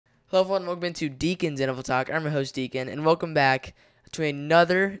Hello everyone, welcome into Deacon's NFL Talk. I'm your host Deacon, and welcome back to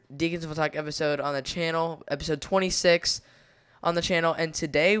another Deacon's NFL Talk episode on the channel, episode 26 on the channel. And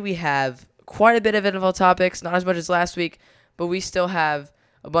today we have quite a bit of NFL topics, not as much as last week, but we still have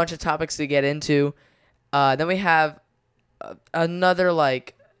a bunch of topics to get into. Then we have another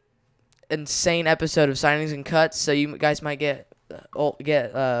insane episode of signings and cuts, so you guys might get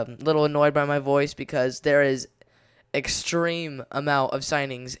a little annoyed by my voice because there is extreme amount of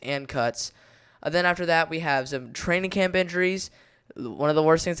signings and cuts. Then after that, we have some training camp injuries. One of the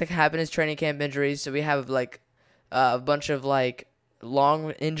worst things that can happen is training camp injuries. So we have a bunch of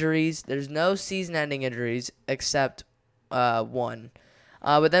long injuries. There's no season-ending injuries except one.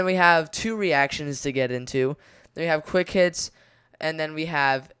 But then we have two reactions to get into. Then we have quick hits, and then we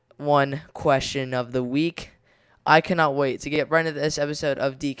have one question of the week. I cannot wait to get right into this episode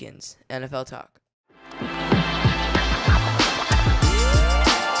of Deacon's NFL Talk.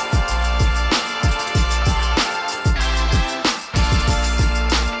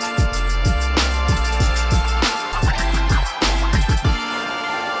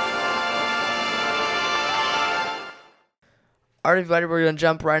 All right, everybody, we're going to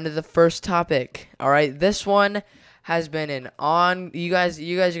jump right into the first topic. All right, this one has been you guys are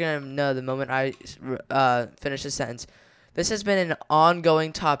going to know the moment I finish this sentence. This has been an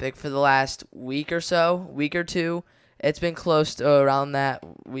ongoing topic for the last week or two. It's been close to around that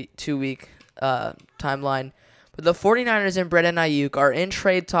 2-week timeline. But the 49ers and Brandon Aiyuk are in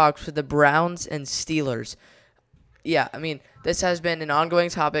trade talks with the Browns and Steelers. Yeah, I mean, this has been an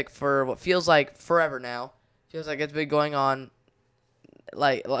ongoing topic for what feels like forever now. Feels like it's been going on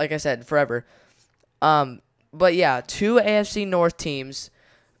like I said, forever. But yeah, two AFC North teams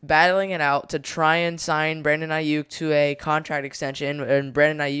battling it out to try and sign Brandon Aiyuk to a contract extension, and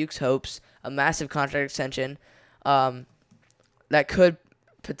Brandon Aiyuk's hopes, a massive contract extension, that could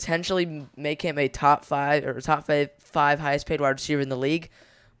potentially make him a top five highest paid wide receiver in the league.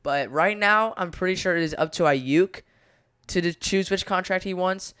 But right now, I'm pretty sure it is up to Aiyuk to choose which contract he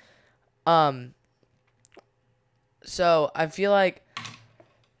wants. So I feel like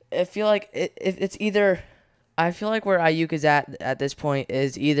it's either. I feel like where Aiyuk is at this point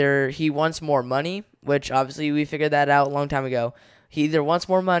is either he wants more money, which obviously we figured that out a long time ago. He either wants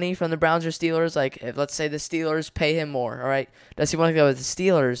more money from the Browns or Steelers. Like, if let's say the Steelers pay him more, all right? Does he want to go with the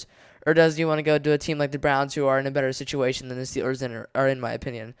Steelers, or does he want to go to a team like the Browns, who are in a better situation than the Steelers are, in my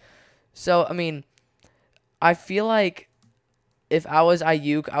opinion? So I mean, I feel like if I was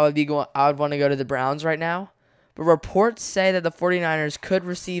Aiyuk, I would want to go to the Browns right now. But reports say that the 49ers could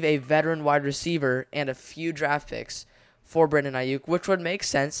receive a veteran wide receiver and a few draft picks for Brandon Aiyuk, which would make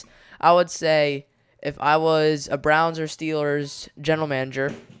sense. I would say if I was a Browns or Steelers general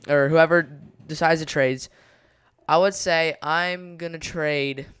manager or whoever decides the trades, I would say I'm going to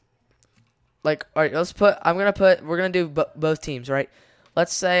trade. All right, we're going to do both teams, right?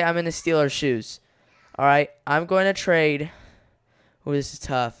 Let's say I'm in the Steelers' shoes. All right, I'm going to trade. Oh, this is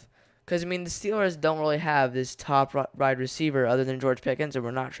tough. Because, I mean, the Steelers don't really have this top wide receiver other than George Pickens, and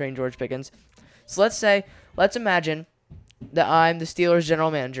we're not trading George Pickens. So let's imagine that I'm the Steelers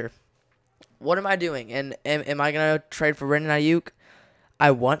general manager. What am I doing? And am I going to trade for Brandon Aiyuk?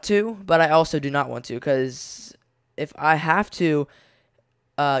 I want to, but I also do not want to, because if I have to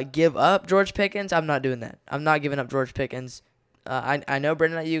give up George Pickens, I'm not doing that. I'm not giving up George Pickens. I know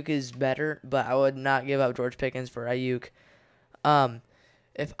Brandon Aiyuk is better, but I would not give up George Pickens for Aiyuk.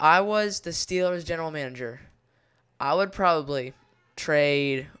 If I was the Steelers general manager, I would probably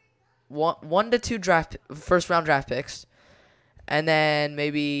trade one to two first-round draft picks, and then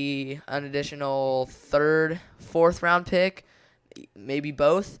maybe an additional third, fourth-round pick, maybe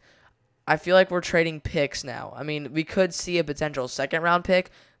both. I feel like we're trading picks now. I mean, we could see a potential second-round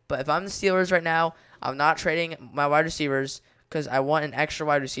pick, but if I'm the Steelers right now, I'm not trading my wide receivers because I want an extra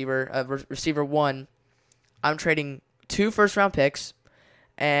wide receiver, receiver one. I'm trading 2 first-round picks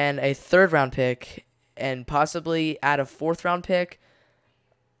and a third-round pick, and possibly add a fourth-round pick,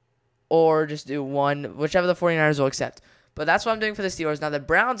 or just do one, whichever the 49ers will accept. But that's what I'm doing for the Steelers. Now, the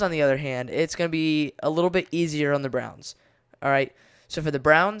Browns, on the other hand, it's going to be a little bit easier on the Browns. All right? So for the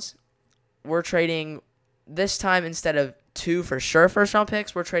Browns, we're trading this time, instead of 2 for sure first-round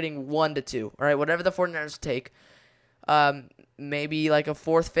picks, we're trading 1 to 2. All right? Whatever the 49ers take. Maybe like a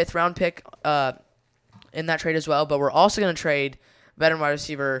fourth, fifth-round pick in that trade as well. But we're also going to trade veteran wide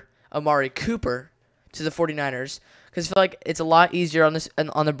receiver Amari Cooper to the 49ers, because I feel like it's a lot easier on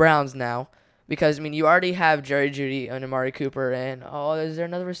the Browns now, because I mean, you already have Jerry Jeudy and Amari Cooper, and is there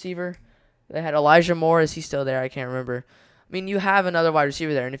another receiver? They had Elijah Moore. Is he still there? I can't remember. I mean, you have another wide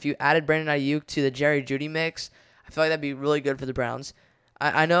receiver there, and if you added Brandon Aiyuk to the Jerry Jeudy mix, I feel like that'd be really good for the Browns.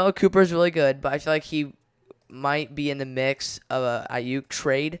 I know Cooper's really good, but I feel like he might be in the mix of a Aiyuk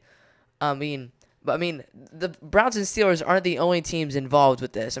trade. I mean, the Browns and Steelers aren't the only teams involved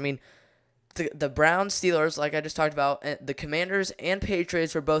with this. I mean, the Browns, Steelers, like I just talked about, and the Commanders and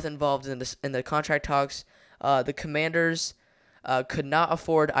Patriots were both involved in the contract talks. The Commanders could not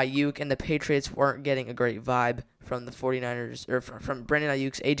afford Aiyuk, and the Patriots weren't getting a great vibe from the 49ers or from Brandon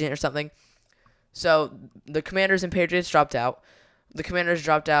Aiyuk's agent or something. So the Commanders and Patriots dropped out. The Commanders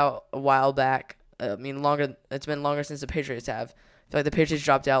dropped out a while back. I mean, longer. It's been longer since the Patriots have. I feel like the Patriots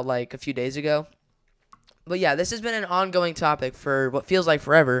dropped out like a few days ago. But yeah, this has been an ongoing topic for what feels like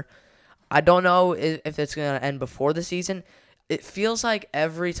forever. I don't know if it's going to end before the season. It feels like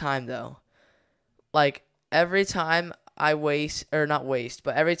every time, though. Like, every time I waste, or not waste,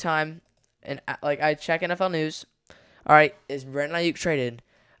 but every time, and like I check NFL news, all right, is Brandon Aiyuk traded?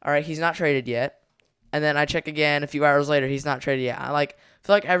 All right, he's not traded yet. And then I check again a few hours later, he's not traded yet. I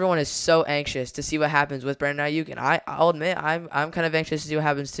feel like everyone is so anxious to see what happens with Brandon Aiyuk, and I'll admit I'm kind of anxious to see what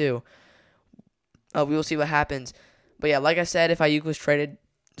happens too. We will see what happens. But yeah, like I said, if Aiyuk was traded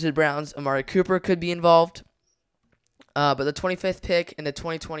to the Browns, Amari Cooper could be involved. But the 25th pick in the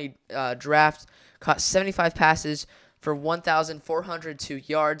 2020 draft caught 75 passes for 1,402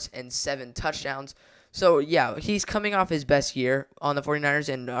 yards and 7 touchdowns. So, yeah, he's coming off his best year on the 49ers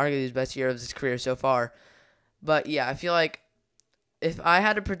and arguably his best year of his career so far. But, yeah, I feel like if I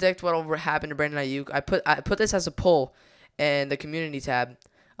had to predict what will happen to Brandon Aiyuk, I put this as a poll in the community tab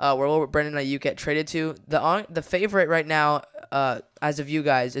where will Brandon Aiyuk get traded to. The favorite right now, as of you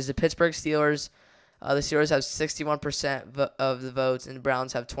guys, is the Pittsburgh Steelers. The Steelers have 61% of the votes, and the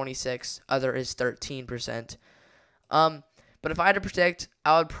Browns have 26%. Other is 13%. But if I had to predict,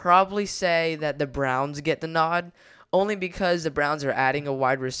 I would probably say that the Browns get the nod, only because the Browns are adding a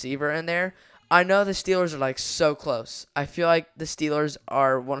wide receiver in there. I know the Steelers are like so close. I feel like the Steelers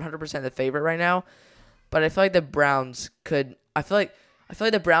are 100% the favorite right now, but I feel like the Browns could. I feel like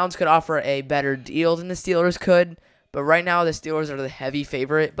the Browns could offer a better deal than the Steelers could. But right now the Steelers are the heavy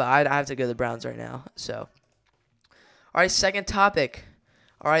favorite. But I have to go the Browns right now. So, all right, second topic.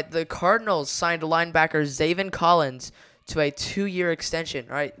 All right, the Cardinals signed linebacker Zaven Collins to a 2-year extension.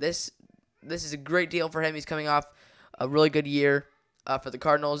 All right, this is a great deal for him. He's coming off a really good year for the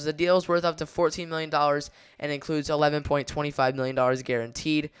Cardinals. The deal is worth up to $14 million and includes $11.25 million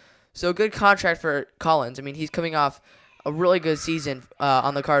guaranteed. So a good contract for Collins. I mean, he's coming off a really good season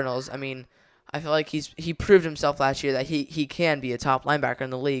on the Cardinals. I mean, I feel like he proved himself last year that he can be a top linebacker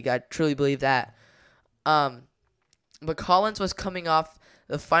in the league. I truly believe that. But Collins was coming off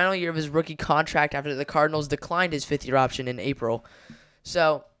the final year of his rookie contract after the Cardinals declined his 5th-year option in April.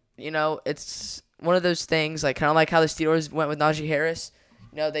 So, it's one of those things, like kind of like how the Steelers went with Najee Harris.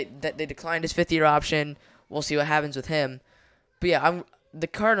 They declined his 5th-year option. We'll see what happens with him. But yeah, the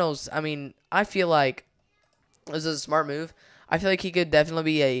Cardinals, I mean, I feel like this is a smart move. I feel like he could definitely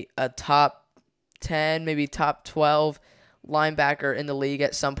be a top 10, maybe top 12 linebacker in the league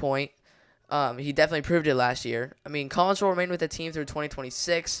at some point. He definitely proved it last year. I mean, Collins will remain with the team through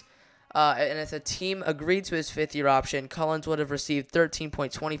 2026. And if the team agreed to his 5th-year option, Collins would have received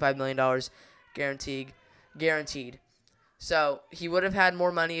 $13.25 million guaranteed. So he would have had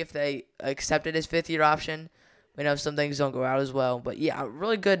more money if they accepted his 5th-year option. We know some things don't go out as well. But, yeah,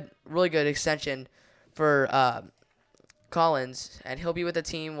 really good extension for Collins. And he'll be with the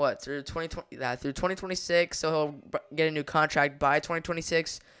team, through 2026. So he'll get a new contract by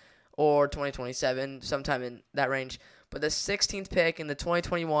 2026. Or 2027, sometime in that range. But the 16th pick in the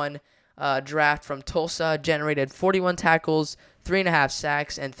 2021 draft from Tulsa generated 41 tackles, 3.5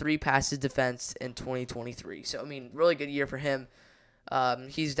 sacks, and 3 passes defense in 2023. So, I mean, really good year for him.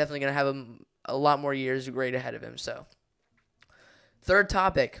 He's definitely going to have a lot more years great ahead of him. So, third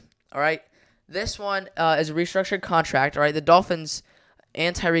topic, all right. This one is a restructured contract, all right. The Dolphins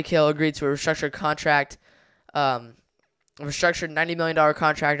and Tyreek Hill agreed to a restructured contract, restructured $90 million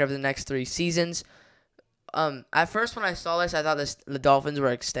contract over the next 3 seasons. At first when I saw this, I thought the Dolphins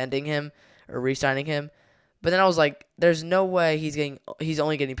were extending him or re-signing him. But then I was like, there's no way he's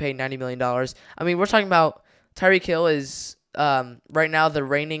only getting paid $90 million. I mean, we're talking about Tyreek Hill is right now the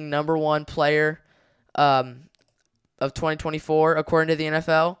reigning number 1 player of 2024 according to the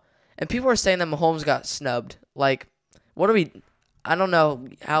NFL. And people are saying that Mahomes got snubbed. Like, I don't know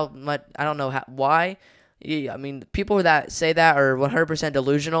how much, I don't know why. Yeah, I mean, people that say that are 100%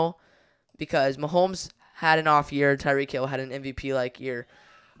 delusional because Mahomes had an off year. Tyreek Hill had an MVP-like year.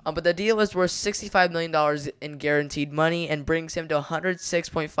 But the deal is worth $65 million in guaranteed money and brings him to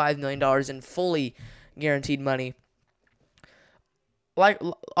 $106.5 million in fully guaranteed money.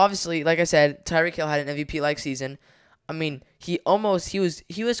 Obviously, like I said, Tyreek Hill had an MVP-like season. I mean, he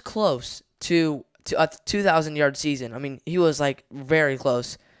was close to a 2,000-yard season. I mean, he was like very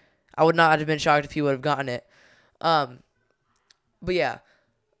close. I would not have been shocked if he would have gotten it. Um, but yeah,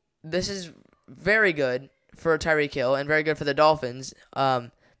 this is very good for Tyreek Hill and very good for the Dolphins.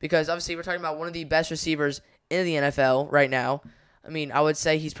 Because obviously we're talking about one of the best receivers in the NFL right now. I mean, I would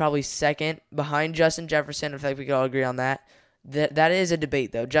say he's probably second behind Justin Jefferson. I think we could all agree on that. That is a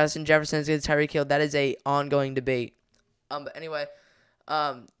debate though. Justin Jefferson against Tyreek Hill. That is a ongoing debate. But anyway,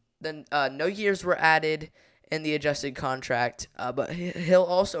 then no years were added in the adjusted contract. But Hill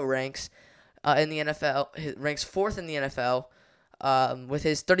also ranks in the NFL. He ranks fourth in the NFL with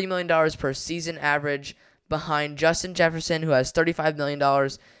his $30 million per season average, behind Justin Jefferson, who has $35 million,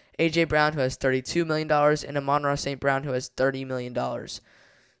 A.J. Brown, who has $32 million, and Amon-Ra St. Brown, who has $30 million.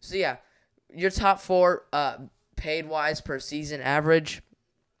 So, yeah, your top four paid-wise per season average.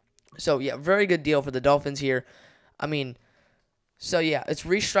 So, yeah, very good deal for the Dolphins here. I mean, so, yeah, it's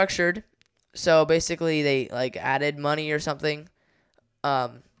restructured. So, basically, they, like, added money or something.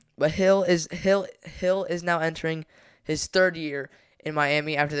 But Hill is now entering his third year in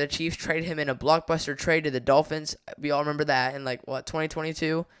Miami after the Chiefs traded him in a blockbuster trade to the Dolphins. We all remember that in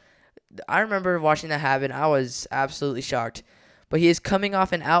 2022. I remember watching that happen. I was absolutely shocked. But he is coming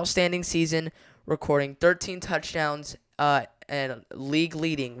off an outstanding season, recording 13 touchdowns and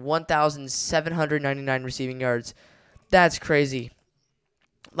league-leading 1,799 receiving yards. That's crazy.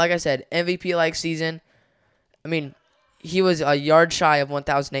 Like I said, MVP-like season. I mean, he was a yard shy of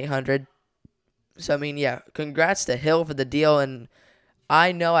 1,800. So, I mean, yeah, congrats to Hill for the deal, and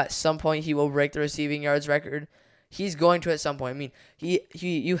I know at some point he will break the receiving yards record. He's going to at some point. I mean,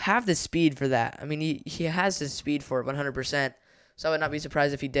 you have the speed for that. I mean, he has the speed for it 100%, so I would not be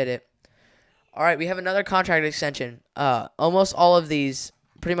surprised if he did it. All right, we have another contract extension. Almost all of these,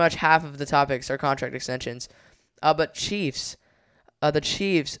 pretty much half of the topics are contract extensions. But Chiefs,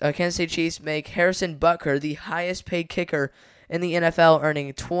 Kansas City Chiefs make Harrison Butker the highest paid kicker in the NFL,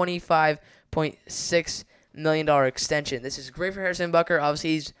 earning $25.6 million extension. This is great for Harrison Butker.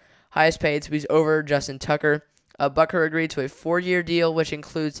 Obviously, he's highest paid, so he's over Justin Tucker. Butker agreed to a 4-year deal, which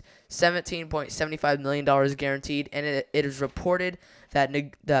includes $17.75 million guaranteed, and it is reported that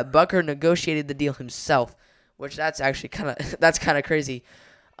that Butker negotiated the deal himself, which that's actually kind of crazy.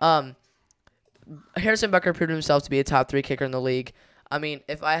 Harrison Butker proved himself to be a top 3 kicker in the league. I mean,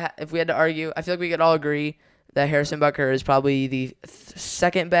 if we had to argue, I feel like we could all agree that Harrison Butker is probably the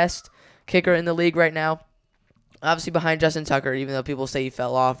second best kicker in the league right now. Obviously behind Justin Tucker, even though people say he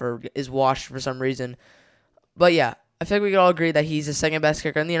fell off or is washed for some reason. But yeah, I feel like we could all agree that he's the second best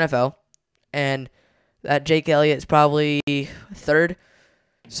kicker in the NFL, and that Jake Elliott is probably third.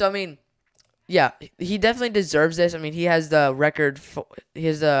 So I mean, yeah, he definitely deserves this. I mean, he has the record for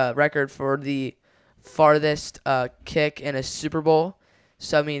the farthest kick in a Super Bowl.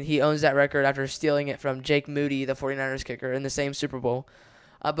 So I mean, he owns that record after stealing it from Jake Moody, the 49ers kicker, in the same Super Bowl.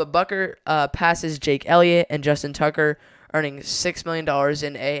 But Butker passes Jake Elliott and Justin Tucker, earning $6 million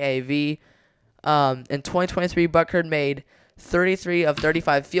in AAV. In 2023, Butker made 33 of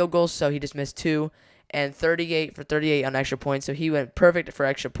 35 field goals, so he just missed 2, and 38 for 38 on extra points, so he went perfect for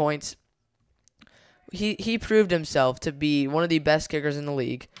extra points. He proved himself to be one of the best kickers in the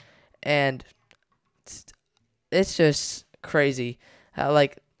league, and it's just crazy. I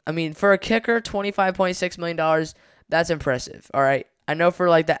mean, for a kicker, $25.6 million, that's impressive, all right? I know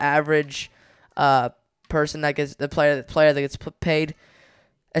for the average person that gets the player that gets paid,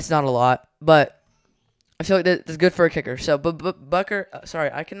 it's not a lot, but I feel like that's good for a kicker. So, but Butker,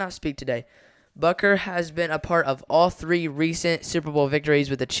 sorry, I cannot speak today. Butker has been a part of all 3 recent Super Bowl victories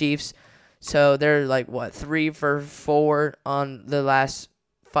with the Chiefs. So they're 3 for 4 on the last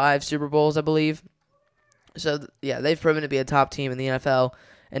 5 Super Bowls, I believe. So yeah, they've proven to be a top team in the NFL,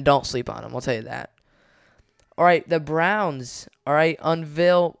 and don't sleep on them. I'll tell you that. All right, the Browns,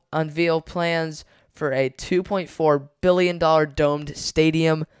 unveil plans for a $2.4 billion domed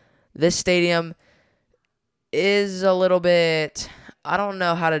stadium. This stadium is a little bit, I don't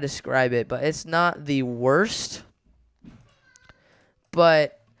know how to describe it, but it's not the worst,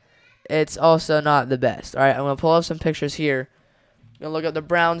 but it's also not the best. All right, I'm going to pull up some pictures here. I'm going to look at the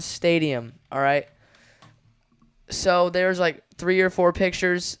Browns stadium, all right? So there's 3 or 4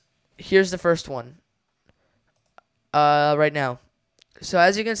 pictures. Here's the first one right now. So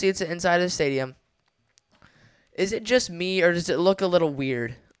as you can see, it's the inside of the stadium. Is it just me, or does it look a little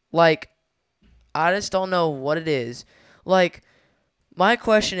weird? I just don't know what it is. My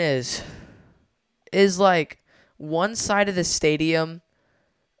question is one side of the stadium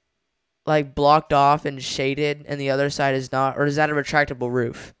blocked off and shaded and the other side is not, or is that a retractable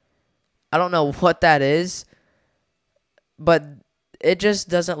roof? I don't know what that is. but it just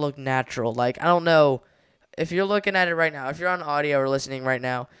doesn't look natural. Like, I don't know if you're looking at it right now, if you're on audio or listening right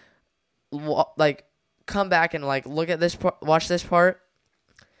now, like, come back and like look at this part, watch this part.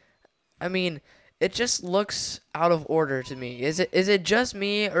 I mean, it just looks out of order to me. Is it just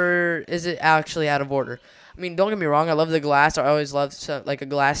me, or is it actually out of order? I mean, don't get me wrong, I love the glass. I always loved like a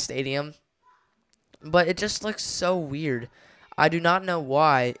glass stadium, but it just looks so weird. I do not know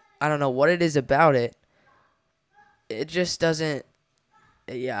why. I don't know what it is about it. It just doesn't.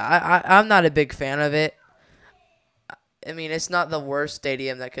 Yeah, I'm not a big fan of it. I mean, it's not the worst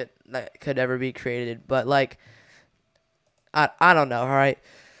stadium that could ever be created, but like, I don't know. All right.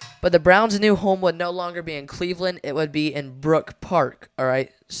 But the Browns' new home would no longer be in Cleveland. It would be in Brook Park, all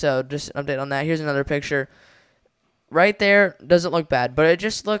right? So just an update on that. Here's another picture. Right there, doesn't look bad, but it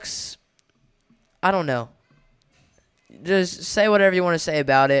just looks, I don't know. Just say whatever you want to say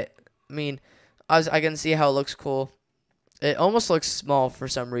about it. I mean, I can see how it looks cool. It almost looks small for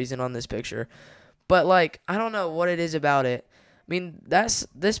some reason on this picture. But, like, I don't know what it is about it. I mean, this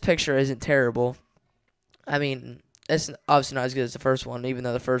picture isn't terrible. I mean, it's obviously not as good as the first one, even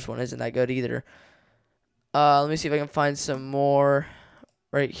though the first one isn't that good either. Let me see if I can find some more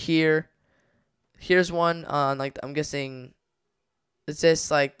right here. Here's one on, like, I'm guessing, is this,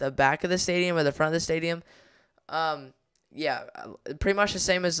 like, the back of the stadium or the front of the stadium? Yeah, pretty much the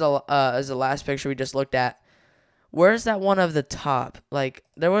same as the last picture we just looked at. Where's that one of the top? Like,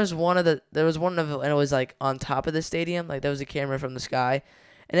 there was one of and it was, like, on top of the stadium. Like, there was a camera from the sky.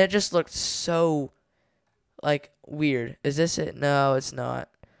 And it just looked so, like, weird. Is this it? No, it's not.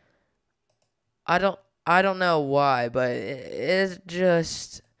 I don't know why, but it's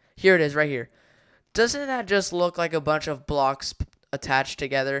just, here it is right here. Doesn't that just look like a bunch of blocks attached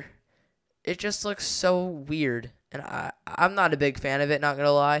together? It just looks so weird, and I'm not a big fan of it, not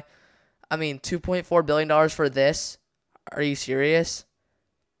gonna lie. I mean, $2.4 billion for this? Are you serious?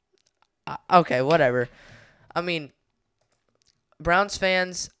 Okay, whatever. I mean, Browns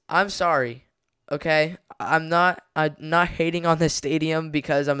fans, I'm sorry. Okay, I'm not hating on this stadium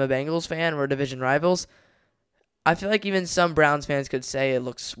because I'm a Bengals fan. We're division rivals. I feel like even some Browns fans could say it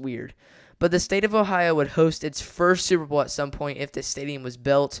looks weird. But the state of Ohio would host its first Super Bowl at some point if this stadium was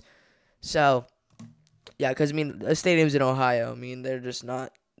built. So, yeah, because, I mean, the stadiums in Ohio, I mean, they're just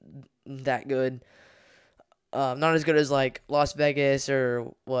not that good. Not as good as, like, Las Vegas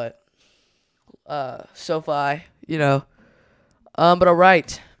or what? SoFi, you know. But all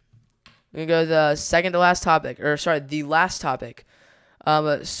right. We're going to go to the second to last topic. Or, sorry, the last topic.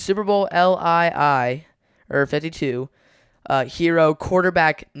 Super Bowl LII, or 52. Hero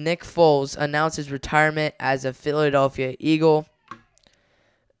quarterback Nick Foles announced his retirement as a Philadelphia Eagle.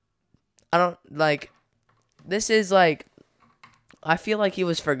 This is like, I feel like he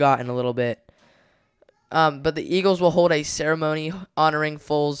was forgotten a little bit. But the Eagles will hold a ceremony honoring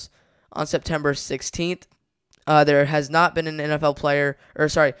Foles on September 16th. There has not been there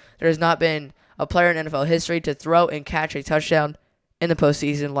has not been a player in NFL history to throw and catch a touchdown in the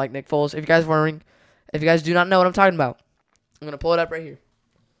postseason like Nick Foles. If you guys do not know what I'm talking about, I'm going to pull it up right here.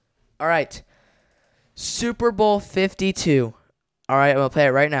 All right. Super Bowl 52. All right, I'm going to play it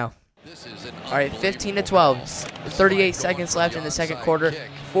right now. All right, 15-12. 38 seconds left in the second quarter.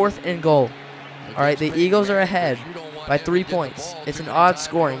 4th and goal. All right, the Eagles are ahead by 3 points. It's an odd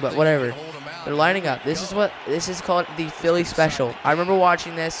scoring, but whatever. They're lining up. This is called the Philly Special. I remember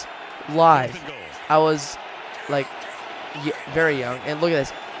watching this live. I was, like, very young. And look at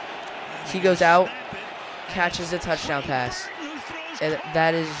this. He goes out, catches a touchdown pass. And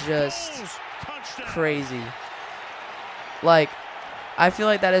that is just crazy. Like, I feel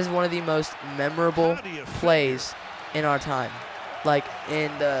like that is one of the most memorable plays in our time. Like,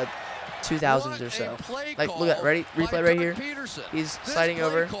 in the 2000s or so. Like, look at, ready? Replay right here. He's sliding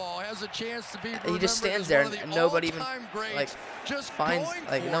over. He just stands there and nobody even, like,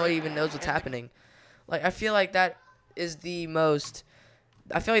 nobody even knows what's happening. Like, I feel like that is the most,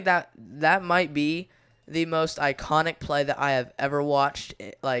 I feel like that might be the most iconic play that I have ever watched,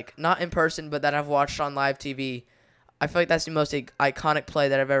 like, not in person, but that I've watched on live TV. I feel like that's the most iconic play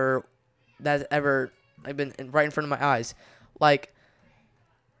that I've ever been right in front of my eyes. Like,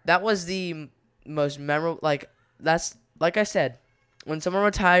 that was the most memorable, like, that's, like I said, when someone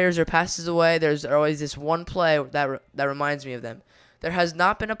retires or passes away, there's always this one play that reminds me of them. There has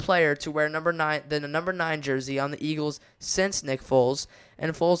not been a player to wear the number 9 jersey on the Eagles since Nick Foles,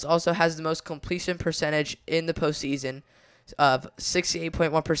 and Foles also has the most completion percentage in the postseason of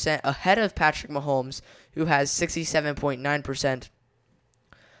 68.1%, ahead of Patrick Mahomes, who has 67.9%.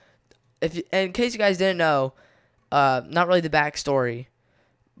 In case you guys didn't know, not really the backstory,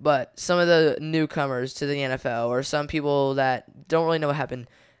 but some of the newcomers to the NFL or some people that don't really know what happened.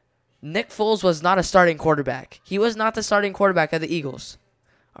 Nick Foles was not a starting quarterback. He was not the starting quarterback of the Eagles.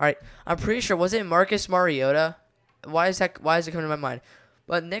 All right, I'm pretty sure, was it Marcus Mariota? Why is it coming to my mind?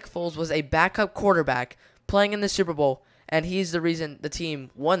 But Nick Foles was a backup quarterback playing in the Super Bowl, and he's the reason the team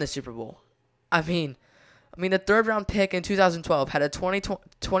won the Super Bowl. I mean, the third round pick in 2012 had a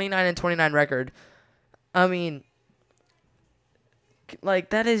 29-29 record. I mean,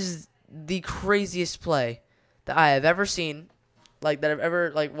 like, that is the craziest play that I have ever seen, like, that I've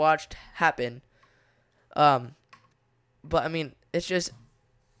ever, like, watched happen. But I mean, it's just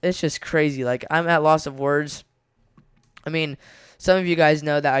crazy. Like, I'm at loss of words. I mean, some of you guys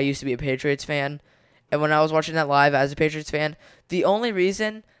know that I used to be a Patriots fan, and when I was watching that live as a Patriots fan, the only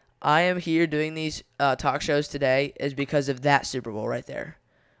reason I am here doing these talk shows today is because of that Super Bowl right there.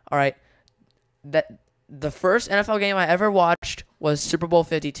 All right, that the first NFL game I ever watched was Super Bowl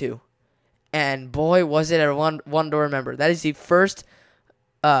 52, and boy, was it a one to remember. That is the first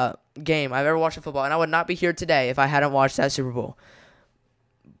game I've ever watched in football, and I would not be here today if I hadn't watched that Super Bowl.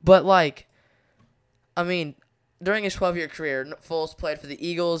 But, like, I mean, during his 12-year career, Foles played for the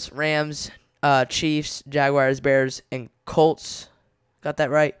Eagles, Rams, Chiefs, Jaguars, Bears, and Colts. Got that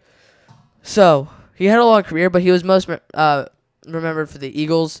right? So, he had a long career, but he was most remembered for the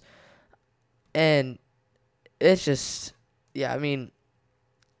Eagles. And it's just, yeah, I mean,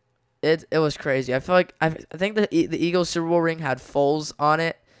 it was crazy. I feel like, I think the Eagles Super Bowl ring had Foles on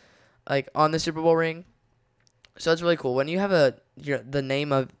it, like, on the Super Bowl ring. So it's really cool. When you have the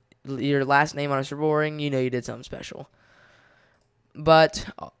name of your last name on a Super Bowl ring, you know you did something special. But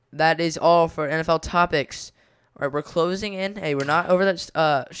that is all for NFL topics. All right, we're closing in. Hey, we're not over that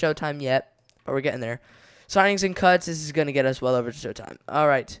showtime yet, but we're getting there. Signings and cuts. This is going to get us well over to showtime. All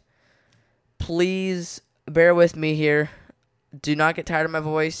right. Please bear with me here. Do not get tired of my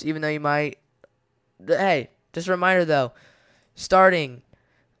voice, even though you might. Hey, just a reminder, though. Starting,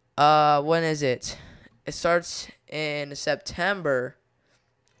 when is it? It starts in September,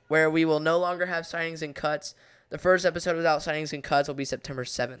 where we will no longer have signings and cuts. The first episode without signings and cuts will be September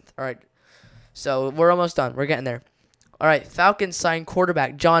 7th. All right. So we're almost done. We're getting there. All right. Falcons signed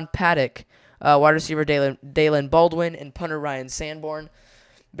quarterback John Paddock, wide receiver Dalen Baldwin, and punter Ryan Sanborn.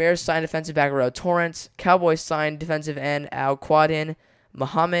 Bears signed defensive back Ro Torrance. Cowboys signed defensive end Al Quadin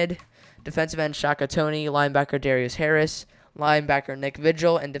Muhammad, defensive end Shaka Toney, linebacker Darius Harris, linebacker Nick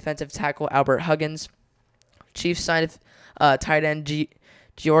Vigil, and defensive tackle Albert Huggins. Chiefs signed tight end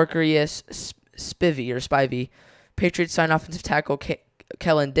Georgius Spivey. Patriots signed offensive tackle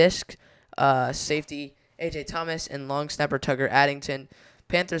Kellen Disk, safety A.J. Thomas, and long snapper Tucker Addington.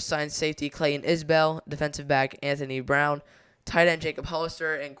 Panthers signed safety Clayton Isbell, defensive back Anthony Brown, tight end Jacob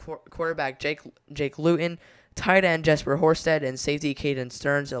Hollister, and quarterback Jake Luton, tight end Jesper Horsted, and safety Caden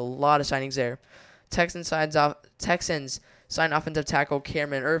Stearns. A lot of signings there. Texans signed offensive tackle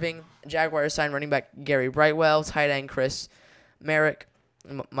Cameron Irving. Jaguars signed running back Gary Brightwell, tight end Chris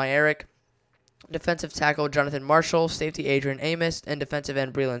Myarick, defensive tackle Jonathan Marshall, safety Adrian Amos, and defensive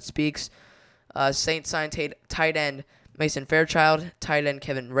end Breland Speaks. Saints signed tight end Mason Fairchild, tight end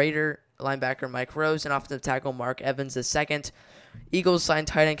Kevin Rader, linebacker Mike Rose, and offensive tackle Mark Evans II. Eagles signed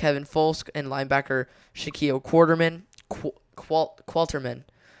tight end Kevin Folsk and linebacker Shaquille Qualterman.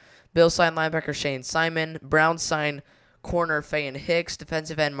 Bills signed linebacker Shane Simon. Browns signed corner Fayen Hicks,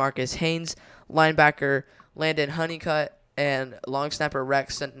 defensive end Marcus Haynes, linebacker Landon Honeycutt, and long snapper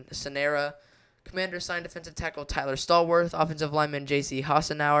Rex Sanera. Commanders signed defensive tackle Tyler Stallworth, offensive lineman J.C.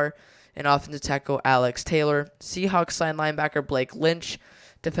 Hassenauer, and offensive tackle Alex Taylor. Seahawks signed linebacker Blake Lynch,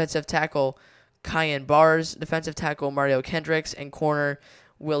 defensive tackle Kyan Bars, defensive tackle Mario Kendricks, and corner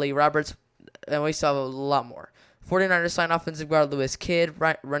Willie Roberts. And we still have a lot more. 49ers signed offensive guard Lewis Kidd,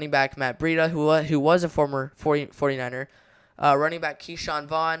 running back Matt Breida, who was a former 49er, running back Keyshawn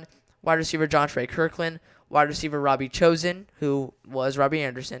Vaughn, wide receiver John Trey Kirkland, wide receiver Robbie Chosen, who was Robbie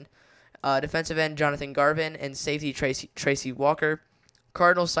Anderson, defensive end Jonathan Garvin, and safety Tracy Walker.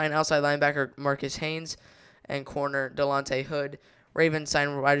 Cardinals signed outside linebacker Marcus Haynes and corner Delonte Hood. Ravens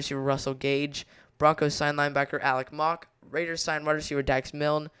signed wide receiver Russell Gage. Broncos signed linebacker Alec Mock. Raiders signed wide receiver Dax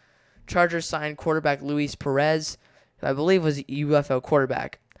Milne. Chargers signed quarterback Luis Perez, who I believe was a UFL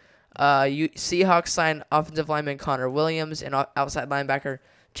quarterback. Seahawks signed offensive lineman Connor Williams and outside linebacker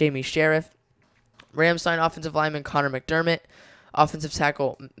Jamie Sheriff. Rams signed offensive lineman Connor McDermott, offensive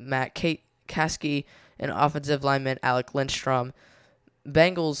tackle Matt Caskey, and offensive lineman Alec Lindstrom.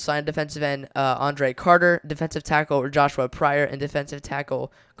 Bengals signed defensive end Andre Carter, defensive tackle Joshua Pryor, and defensive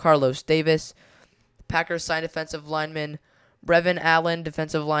tackle Carlos Davis. Packers signed defensive lineman Brevin Allen,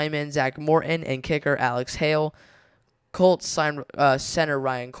 defensive lineman Zach Morton, and kicker Alex Hale. Colts signed center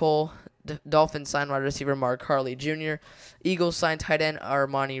Ryan Cole. Dolphins signed wide receiver Mark Harley Jr. Eagles signed tight end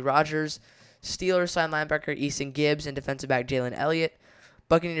Armani Rogers. Steelers signed linebacker Easton Gibbs and defensive back Jalen Elliott.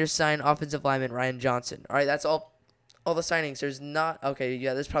 Buccaneers signed offensive lineman Ryan Johnson. All right, that's all the signings. There's not okay.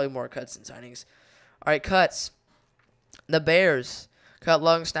 Yeah, there's probably more cuts than signings. All right, cuts. The Bears cut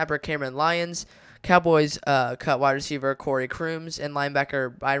long snapper Cameron Lyons. Cowboys cut wide receiver Corey Crooms and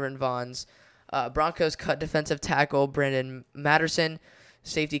linebacker Byron Vaughns. Broncos cut defensive tackle Brandon Matterson.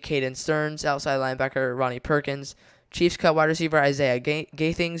 Safety Caden Stearns. Outside linebacker Ronnie Perkins. Chiefs cut wide receiver Isaiah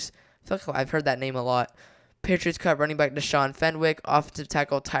Gathings. I feel like I've heard that name a lot. Patriots cut running back Deshaun Fenwick. Offensive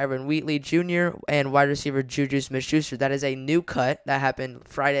tackle Tyron Wheatley Jr. And wide receiver Juju Smith-Schuster. That is a new cut that happened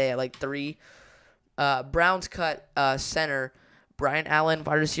Friday at like 3. Browns cut center Brian Allen,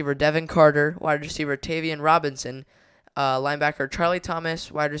 wide receiver Devin Carter, wide receiver Tavian Robinson, linebacker Charlie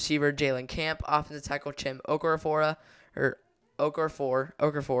Thomas, wide receiver Jalen Camp, offensive tackle Chim Okorafor,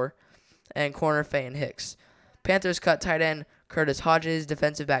 and corner Faye Hicks. Panthers cut tight end Curtis Hodges,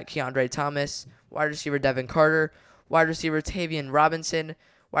 defensive back Keandre Thomas, wide receiver Devin Carter, wide receiver Tavian Robinson,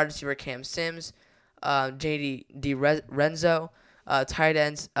 wide receiver Cam Sims, J.D. Renzo, tight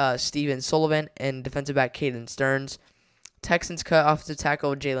ends Steven Sullivan, and defensive back Caden Stearns. Texans cut offensive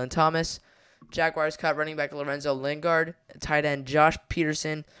tackle Jalen Thomas. Jaguars cut running back Lorenzo Lingard, tight end Josh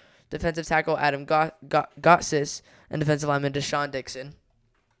Peterson, defensive tackle Adam Gotsis, and defensive lineman Deshaun Dixon.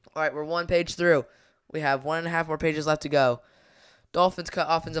 All right, we're 1 page through. We have 1.5 more pages left to go. Dolphins cut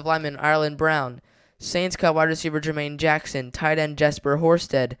offensive lineman Ireland Brown. Saints cut wide receiver Jermaine Jackson, tight end Jesper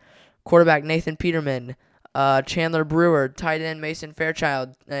Horsted, quarterback Nathan Peterman, Chandler Brewer, tight end Mason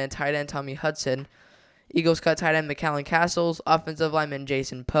Fairchild, and tight end Tommy Hudson. Eagles cut tight end McAllen Castles, offensive lineman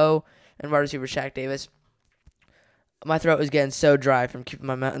Jason Poe, and wide receiver Shaq Davis. My throat is getting so dry from keeping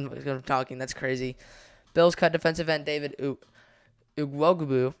my mouth from talking. That's crazy. Bills cut defensive end David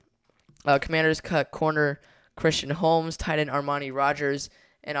Ugwogubu. Commanders cut corner Christian Holmes, tight end Armani Rogers,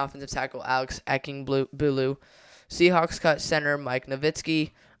 and offensive tackle Alex Akingbulu. Seahawks cut center Mike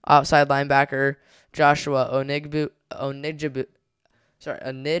Nowitzki, outside linebacker Joshua Onigbu. Onijuogu.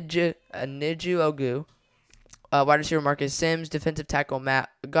 Wide receiver Marcus Sims, defensive tackle Matt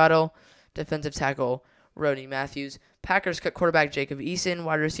Gatto, defensive tackle Rodney Matthews. Packers cut quarterback Jacob Eason,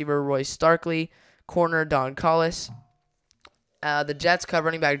 wide receiver Royce Starkley, corner Don Collis. The Jets cut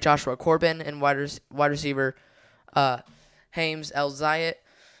running back Joshua Corbin and wide receiver Hames El-Zayat.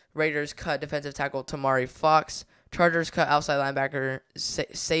 Raiders cut defensive tackle Tamari Fox. Chargers cut outside linebacker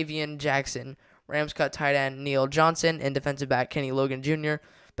Savion Jackson. Rams cut tight end Neil Johnson and defensive back Kenny Logan Jr.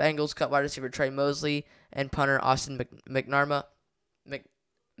 Bengals cut wide receiver Trey Mosley and punter Austin McNamara.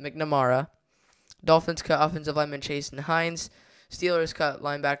 Dolphins cut offensive lineman Chasen Hines. Steelers cut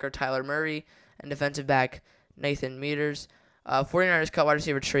linebacker Tyler Murray and defensive back Nathan Meters. 49ers cut wide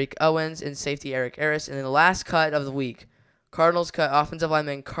receiver Tariq Owens and safety Eric Harris. And then the last cut of the week, Cardinals cut offensive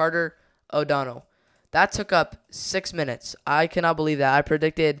lineman Carter O'Donnell. That took up 6 minutes. I cannot believe that. I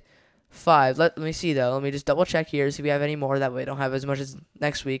predicted 5. Let me see, though. Let me just double check here, see if we have any more. That way I don't have as much as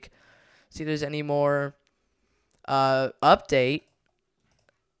next week. See if there's any more update.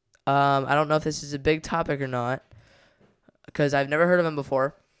 I don't know if this is a big topic or not, because I've never heard of him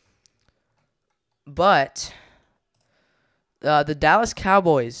before. But the Dallas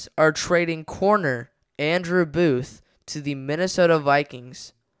Cowboys are trading corner Andrew Booth to the Minnesota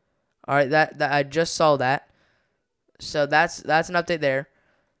Vikings. All right, that I just saw that. So that's an update there.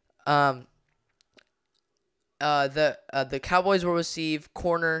 The Cowboys will receive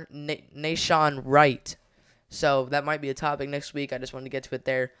corner Nashawn Wright. So that might be a topic next week. I just wanted to get to it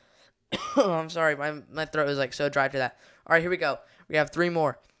there. I'm sorry, my throat is like so dry for that. All right, here we go. We have 3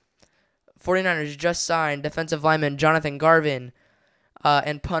 more. 49ers just signed defensive lineman Jonathan Garvin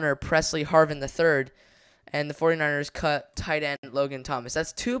and punter Presley Harvin III. And the 49ers cut tight end Logan Thomas.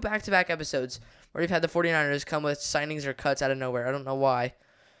 That's 2 back-to-back episodes where we've had the 49ers come with signings or cuts out of nowhere. I don't know why.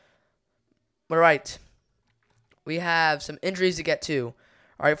 All right. We have some injuries to get to.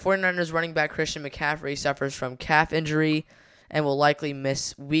 All right, 49ers running back Christian McCaffrey suffers from calf injury and will likely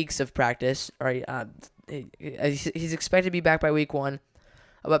miss weeks of practice. All right, he's expected to be back by week 1.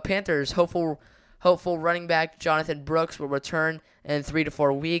 But Panthers hopeful running back Jonathan Brooks will return in 3 to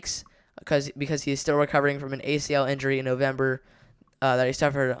 4 weeks because he is still recovering from an ACL injury in November that he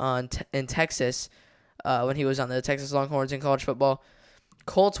suffered in Texas when he was on the Texas Longhorns in college football.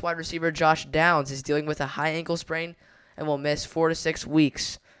 Colts wide receiver Josh Downs is dealing with a high ankle sprain and will miss 4 to 6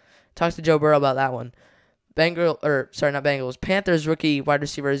 weeks. Talk to Joe Burrow about that one. Panthers rookie wide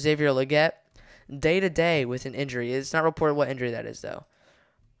receiver Xavier Legette day-to-day with an injury. It's not reported what injury that is, though.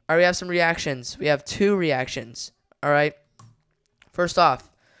 All right, we have some reactions. We have 2 reactions. All right. First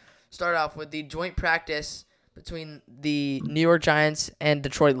off, start off with the joint practice between the New York Giants and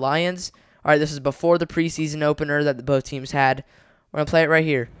Detroit Lions. All right, this is before the preseason opener that both teams had. We're going to play it right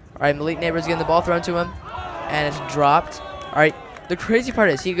here. All right, Malik Neighbors getting the ball thrown to him, and it's dropped. All right, the crazy part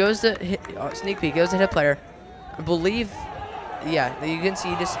is he goes to hit, sneak peek, goes to hit a player. I believe, yeah, you can see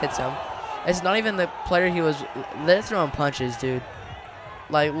he just hits him. It's not even the player he was, they're throwing punches, dude.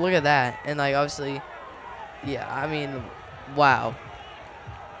 Like, look at that. And, like, obviously, yeah, I mean, wow.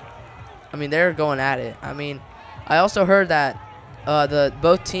 I mean, they're going at it. I mean, I also heard that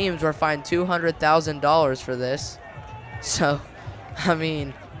both teams were fined $200,000 for this. So, I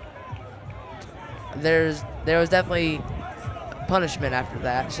mean, there was definitely punishment after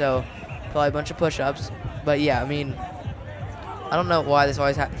that. So, probably a bunch of push-ups. But yeah, I mean, I don't know why this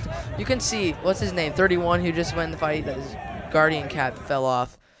always happens. You can see what's his name, 31, who just went in the fight. That his guardian cap fell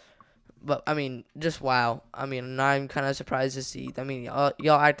off. But I mean, just wow. I mean, I'm kind of surprised to see. I mean,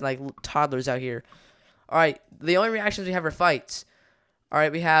 y'all acting like toddlers out here. All right, the only reactions we have are fights. All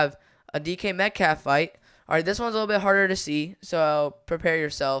right, we have a DK Metcalf fight. All right, this one's a little bit harder to see, so prepare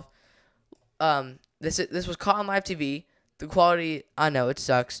yourself. This was caught on live TV. The quality, I know it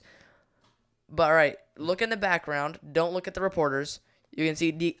sucks, but all right, look in the background. Don't look at the reporters. You can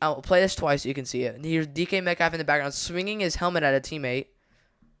see. I'll play this twice so you can see it. Here's DK Metcalf in the background swinging his helmet at a teammate.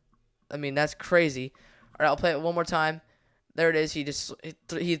 I mean, that's crazy. All right, I'll play it one more time. There it is. He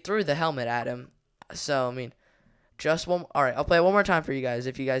threw the helmet at him. So, I mean, just one. All right, I'll play it one more time for you guys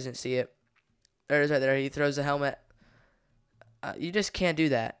if you guys didn't see it. There it is right there. He throws the helmet. You just can't do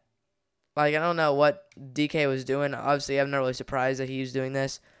that. Like, I don't know what DK was doing. Obviously, I'm not really surprised that he's doing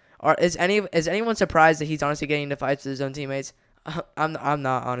this. Or is anyone surprised that he's honestly getting into fights with his own teammates? I'm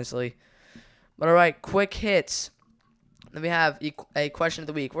not, honestly. But all right, quick hits. Then we have a question of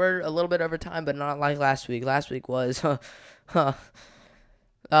the week. We're a little bit over time, but not like last week. Last week was,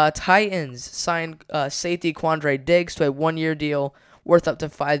 Titans signed safety Quandre Diggs to a one-year deal worth up to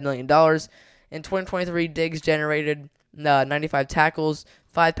 $5 million. In 2023, Diggs generated 95 tackles,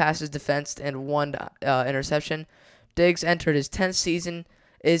 5 passes defensed, and 1 interception. Diggs entered his 10th season,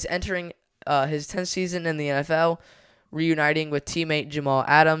 is entering his 10th season in the NFL, reuniting with teammate Jamal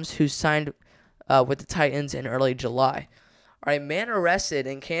Adams, who signed with the Titans in early July. All right, man arrested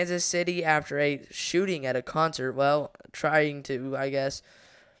in Kansas City after a shooting at a concert. Well, trying to, I guess.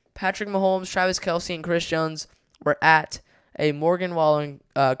 Patrick Mahomes, Travis Kelce, and Chris Jones were at a Morgan Wallen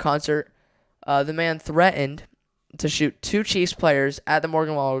concert. The man threatened to shoot 2 Chiefs players at the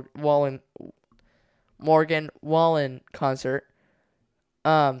Morgan Wallen concert.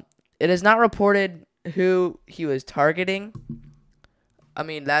 It is not reported who he was targeting. I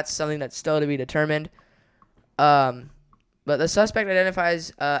mean, that's something that's still to be determined. But the suspect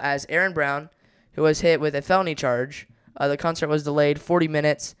identifies as Aaron Brown, who was hit with a felony charge. The concert was delayed 40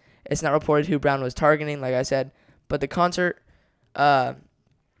 minutes. It's not reported who Brown was targeting, like I said. But the concert,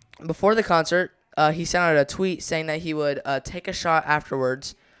 before the concert, he sent out a tweet saying that he would take a shot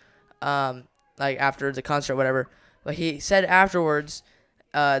afterwards, like after the concert or whatever. But he said afterwards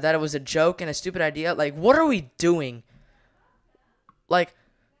that it was a joke and a stupid idea. Like, what are we doing? Like,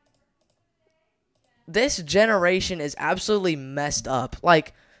 this generation is absolutely messed up.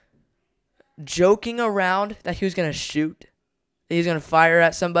 Like, joking around that he was going to shoot, that he's going to fire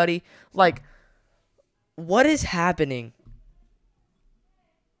at somebody. Like, what is happening?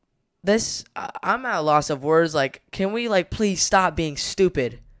 I'm at a loss of words. Like, can we, like, please stop being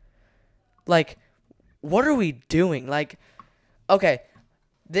stupid? Like, what are we doing? Like, okay,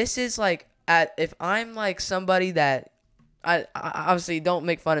 this is, like, if I'm, like, somebody that, I obviously don't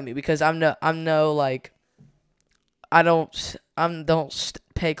make fun of me because I don't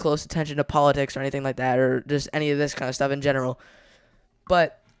pay close attention to politics or anything like that, or just any of this kind of stuff in general.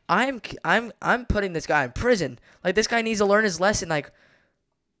 But I'm putting this guy in prison. Like, this guy needs to learn his lesson. Like,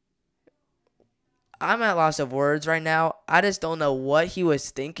 I'm at a loss of words right now. I just don't know what he was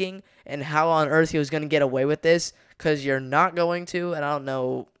thinking and how on earth he was going to get away with this, because you're not going to, and I don't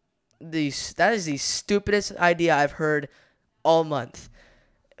know. That is the stupidest idea I've heard all month,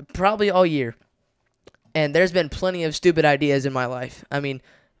 probably all year. And there's been plenty of stupid ideas in my life. I mean,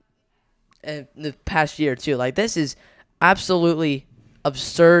 in the past year too. Like, this is absolutely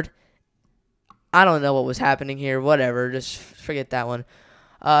absurd. I don't know what was happening here. Whatever, just forget that one.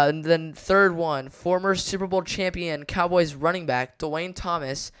 And then third one, former Super Bowl champion Cowboys running back Dwayne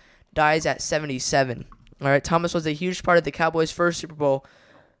Thomas dies at 77. All right, Thomas was a huge part of the Cowboys' first Super Bowl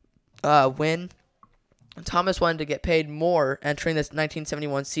win. Thomas wanted to get paid more entering this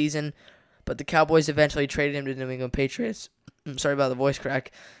 1971 season, but the Cowboys eventually traded him to the New England Patriots. I'm sorry about the voice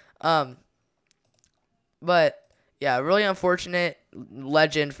crack. But Yeah, really unfortunate.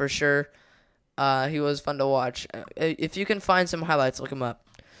 Legend for sure. He was fun to watch. If you can find some highlights, look him up.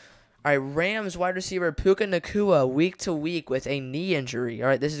 All right, Rams wide receiver Puka Nacua week to week with a knee injury. All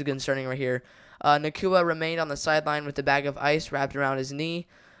right, this is concerning right here. Nacua remained on the sideline with a bag of ice wrapped around his knee.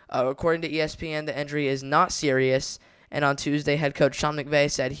 According to ESPN, the injury is not serious. And on Tuesday, head coach Sean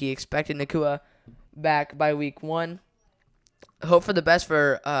McVay said he expected Nacua back by week 1. Hope for the best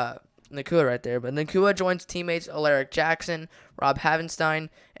for Nacua right there. But Nacua joins teammates Alaric Jackson, Rob Havenstein,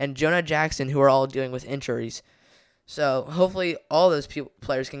 and Jonah Jackson, who are all dealing with injuries. So hopefully all those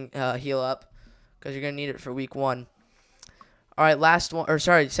players can heal up because you're going to need it for week 1. All right,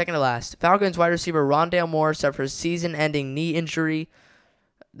 second to last. Falcons wide receiver Rondale Moore suffers season-ending knee injury.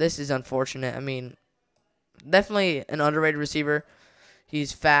 This is unfortunate. I mean, definitely an underrated receiver.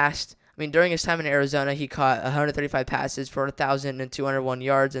 He's fast. I mean, during his time in Arizona, he caught 135 passes for 1,201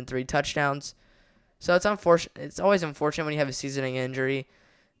 yards and 3 touchdowns. So it's unfortunate. It's always unfortunate when you have a seasoning injury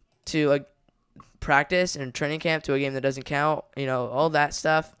to a practice and training camp to a game that doesn't count. All that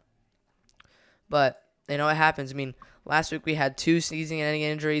stuff. But it happens. I mean, last week we had 2 season-ending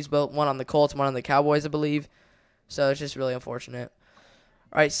injuries, both one on the Colts, one on the Cowboys, I believe. So it's just really unfortunate.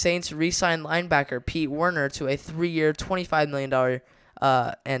 All right, Saints re-signed linebacker Pete Werner to a 3-year, $25 million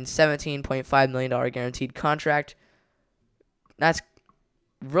and $17.5 million guaranteed contract. That's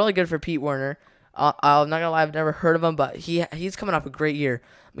really good for Pete Werner. I'm not going to lie, I've never heard of him, but he's coming off a great year.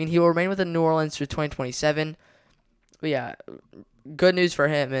 I mean, he will remain with the New Orleans through 2027. But yeah, good news for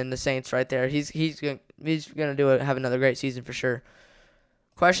him and the Saints right there. He's gonna have another great season for sure.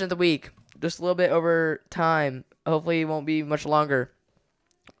 Question of the week, just a little bit over time. Hopefully, it won't be much longer.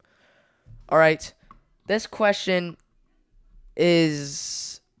 All right, this question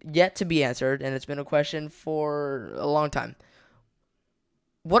is yet to be answered, and it's been a question for a long time.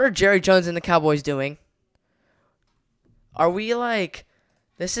 What are Jerry Jones and the Cowboys doing? Are we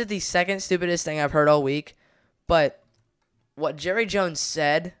this is the second stupidest thing I've heard all week, but what Jerry Jones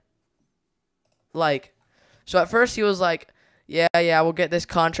said, so at first he was like, yeah, we'll get this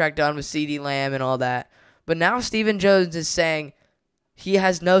contract done with CeeDee Lamb and all that. But now Stephen Jones is saying he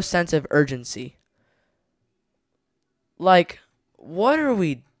has no sense of urgency. What are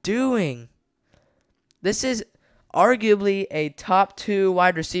we doing? This is arguably a top 2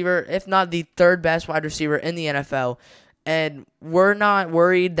 wide receiver, if not the 3rd best wide receiver in the NFL. And we're not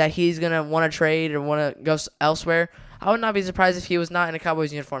worried that he's going to want to trade or want to go elsewhere. I would not be surprised if he was not in a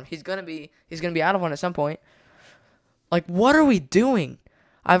Cowboys uniform. He's going to be out of one at some point. What are we doing?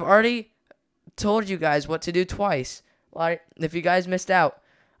 I've already told you guys what to do twice. If you guys missed out,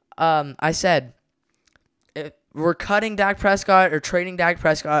 I said if we're cutting Dak Prescott or trading Dak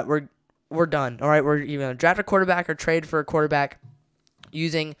Prescott. We're done. All right, we're either going to draft a quarterback or trade for a quarterback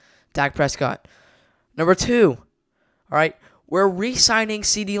using Dak Prescott. Number 2, all right, we're re-signing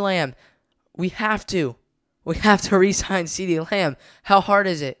CeeDee Lamb. We have to. We have to re-sign CeeDee Lamb. How hard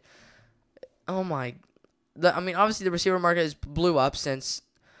is it? Oh my. Obviously the receiver market has blew up since,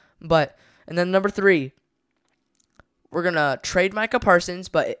 and then number 3, we're gonna trade Micah Parsons.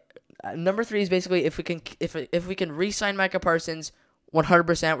 But number 3 is basically if we can re-sign Micah Parsons,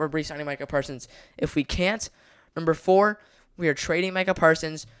 100% we're re-signing Micah Parsons. If we can't, number 4, we are trading Micah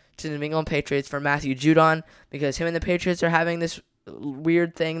Parsons to the New England Patriots for Matthew Judon because him and the Patriots are having this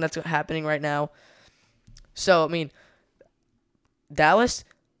weird thing that's happening right now. So, Dallas,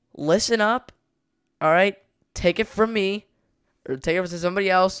 listen up, all right? Take it from me, or take it from somebody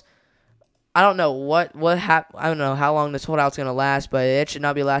else. I don't know I don't know how long this holdout's going to last, but it should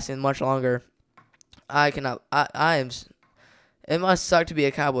not be lasting much longer. It must suck to be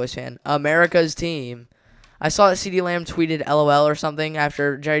a Cowboys fan. America's team. I saw that CeeDee Lamb tweeted LOL or something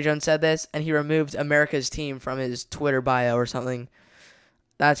after Jerry Jones said this, and he removed America's team from his Twitter bio or something.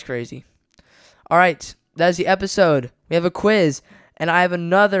 That's crazy. All right. That's the episode. We have a quiz, and I have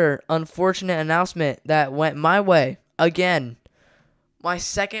another unfortunate announcement that went my way again. My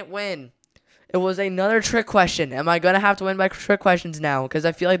second win. It was another trick question. Am I going to have to win by trick questions now? Because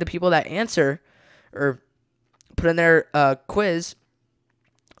I feel like the people that answer or put in their quiz,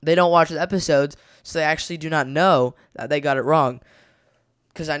 they don't watch the episodes, so they actually do not know that they got it wrong.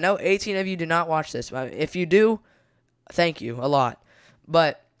 Because I know 18 of you do not watch this. If you do, thank you a lot.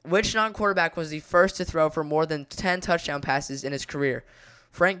 But which non-quarterback was the first to throw for more than 10 touchdown passes in his career?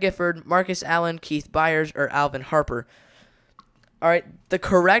 Frank Gifford, Marcus Allen, Keith Byers, or Alvin Harper? All right, the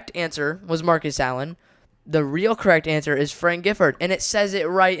correct answer was Marcus Allen. The real correct answer is Frank Gifford, and it says it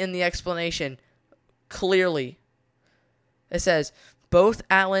right in the explanation clearly. It says, both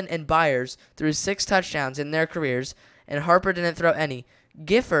Allen and Byers threw 6 touchdowns in their careers, and Harper didn't throw any.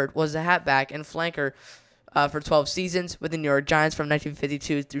 Gifford was the halfback and flanker for 12 seasons with the New York Giants from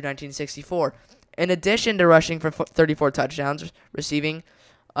 1952 through 1964. In addition to rushing for 34 touchdowns, receiving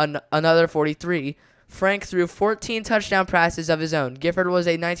another 43, Frank threw 14 touchdown passes of his own. Gifford was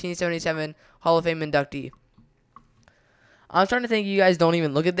a 1977 Hall of Fame inductee. I'm starting to think you guys don't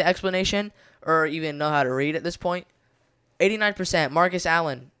even look at the explanation or even know how to read at this point. 89%. Marcus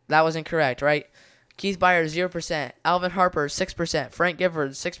Allen. That was incorrect, right? Keith Byers, 0%. Alvin Harper, 6%. Frank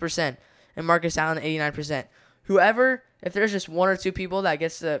Gifford, 6%. And Marcus Allen, 89%. Whoever, if there's just one or two people that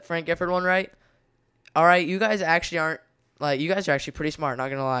gets the Frank Gifford one right, all right, you guys actually aren't, you guys are actually pretty smart, not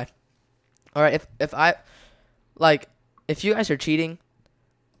going to lie. All right, if you guys are cheating,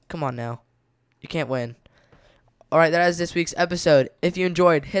 come on now. You can't win. All right, that is this week's episode. If you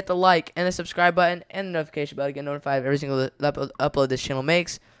enjoyed, hit the like and the subscribe button and the notification bell to get notified of every single upload this channel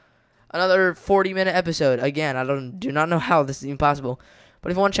makes. Another 40-minute episode. Again, I do not know how this is even possible.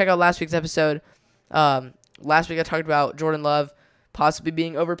 But if you want to check out last week's episode, last week I talked about Jordan Love possibly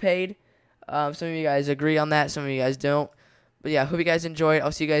being overpaid. Some of you guys agree on that. Some of you guys don't. But yeah, hope you guys enjoyed.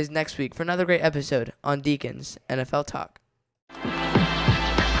 I'll see you guys next week for another great episode on Deacon's NFL Talk.